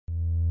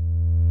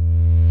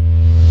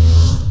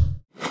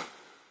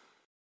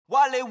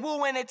J.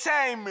 Wu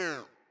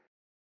Entertainment.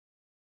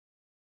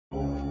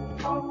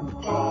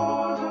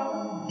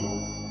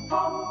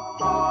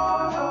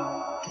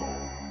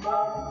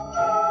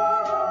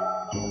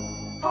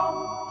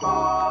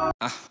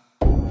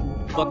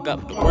 Fuck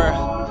up the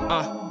world.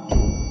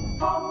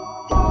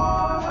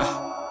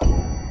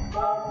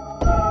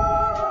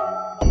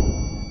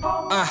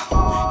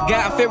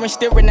 God-fearing,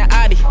 staring the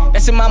Audi.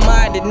 That's in my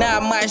mind, and now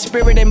my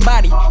spirit and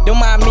body. Don't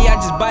mind me, I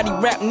just body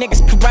rap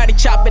niggas, karate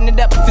chopping it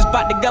up. If it's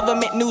about the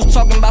government news,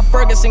 talking about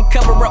Ferguson,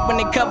 cover up when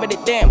they covered it.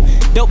 Damn,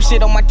 dope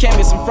shit on my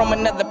canvas, I'm from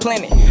another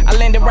planet. I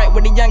landed right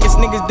with the youngest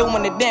niggas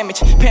doing the damage.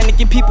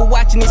 Panicking people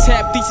watching these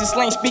half-decent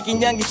slang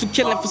speaking youngest who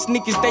killing for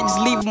sneakers, they just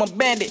leave them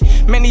abandoned.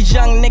 Man, these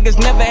young niggas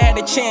never had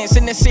a chance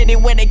in the city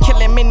where they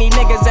killing many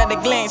niggas at a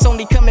glance.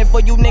 Only coming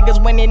for you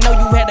niggas when they know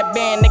you had a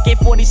band.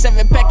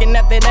 AK-47 packing,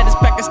 after that is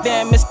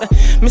Pakistan,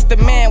 Mr.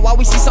 Man, why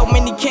we see so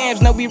many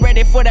cams? No, we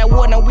ready for that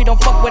war, no, we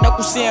don't fuck with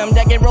Uncle Sam.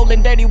 That get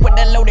rolling dirty with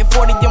that loaded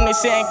 40 on they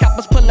saying.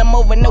 Coppers pull him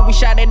over, no, we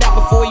shot it out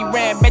before he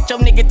ran. Bet your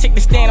nigga take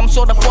the stand, I'm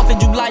sorta 4th of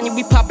July and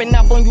we popping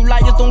off on you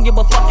liars. Don't give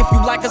a fuck if you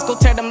like us, go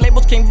tear them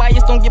labels, can't buy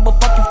us. Don't give a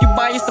fuck if you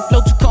buy us, the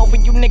flow too cold for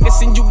you niggas.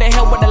 Send you the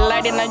hell with a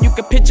light and now you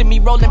can picture me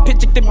rolling.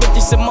 Picture the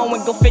bitches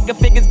Samoan, go figure,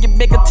 figures get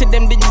bigger to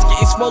them, they just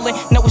getting swollen.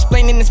 No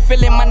explaining this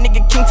feeling, my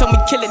nigga King told me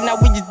kill it. Now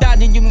we just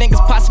dodging you niggas,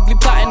 possibly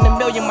plotting a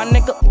million, my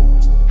nigga.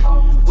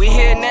 We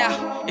here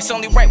now, it's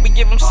only right we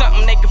give them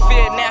something they can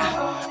feel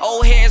now.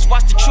 Old heads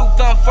watch the truth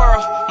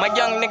unfurl. My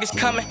young niggas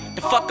coming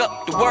to fuck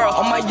up the world.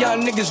 All my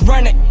young niggas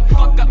running,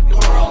 fuck up the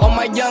world. All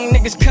my young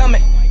niggas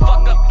coming,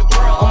 fuck up the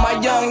world. All my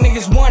young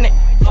niggas want it,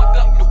 fuck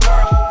up the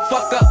world.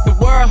 Fuck up the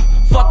world,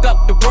 fuck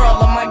up the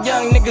world. All my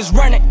young niggas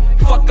running,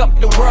 fuck up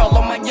the world.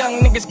 All my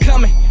young niggas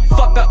coming,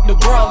 fuck up the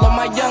world. All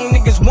my young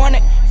niggas want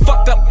it,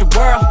 fuck up the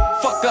world,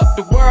 fuck up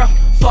the world.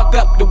 Fuck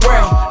up the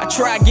world. I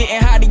tried getting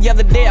high the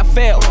other day, I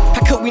failed.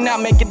 How could we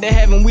not make it to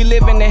heaven? We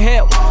live in the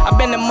hell. I've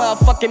been a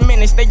motherfucking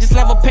menace, they just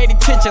never paid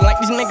attention. Like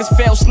these niggas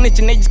fell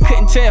snitching, they just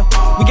couldn't tell.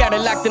 We got it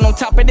locked in on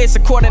top of this,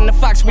 according to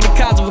Fox, we the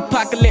cause of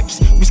apocalypse.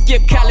 We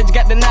skipped college,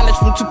 got the knowledge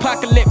from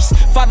Tupacalypse.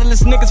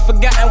 Fatherless niggas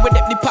forgotten with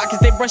empty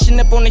pockets, they brushing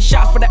up on the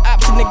shots for the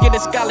option to get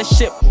a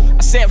scholarship.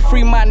 I said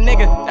free my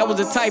nigga, that was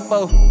a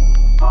typo.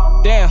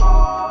 Damn,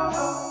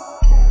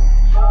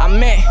 I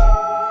meant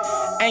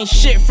ain't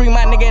shit, free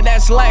my nigga,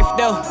 that's life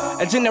though.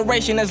 A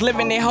generation that's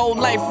living their whole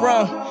life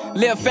wrong.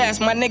 Live fast,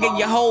 my nigga,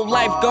 your whole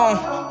life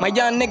gone. My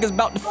young niggas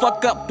bout to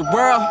fuck up the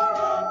world,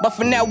 but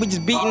for now we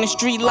just beating the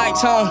street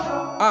lights home.